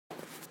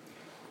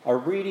A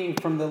reading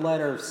from the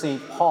letter of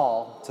St.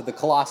 Paul to the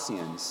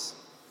Colossians.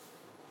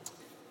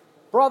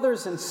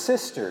 Brothers and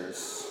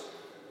sisters,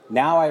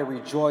 now I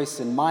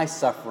rejoice in my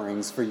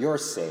sufferings for your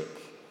sake,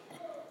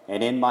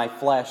 and in my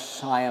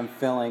flesh I am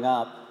filling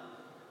up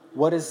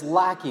what is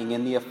lacking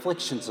in the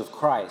afflictions of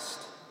Christ,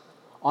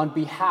 on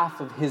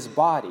behalf of his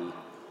body,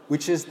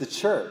 which is the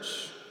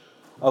church,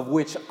 of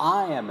which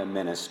I am a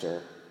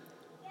minister,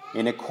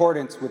 in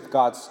accordance with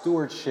God's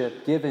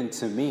stewardship given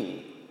to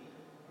me,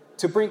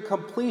 to bring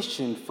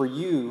completion for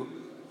you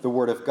the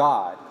word of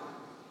God,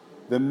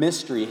 the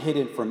mystery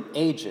hidden from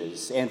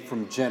ages and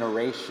from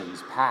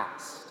generations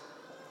past.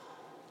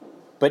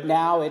 But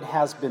now it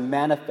has been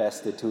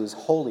manifested to his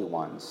holy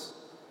ones,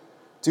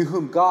 to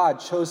whom God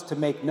chose to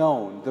make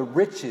known the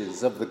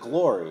riches of the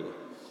glory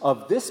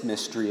of this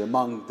mystery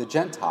among the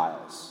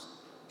Gentiles.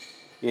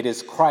 It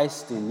is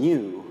Christ in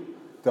you,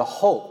 the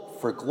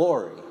hope for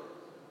glory.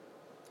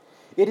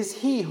 It is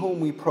he whom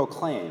we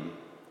proclaim,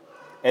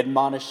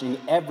 admonishing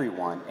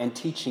everyone and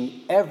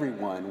teaching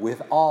everyone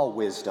with all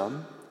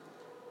wisdom,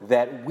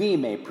 that we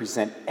may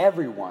present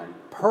everyone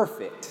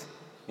perfect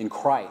in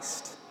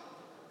Christ.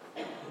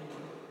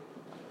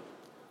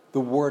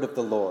 The word of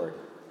the Lord.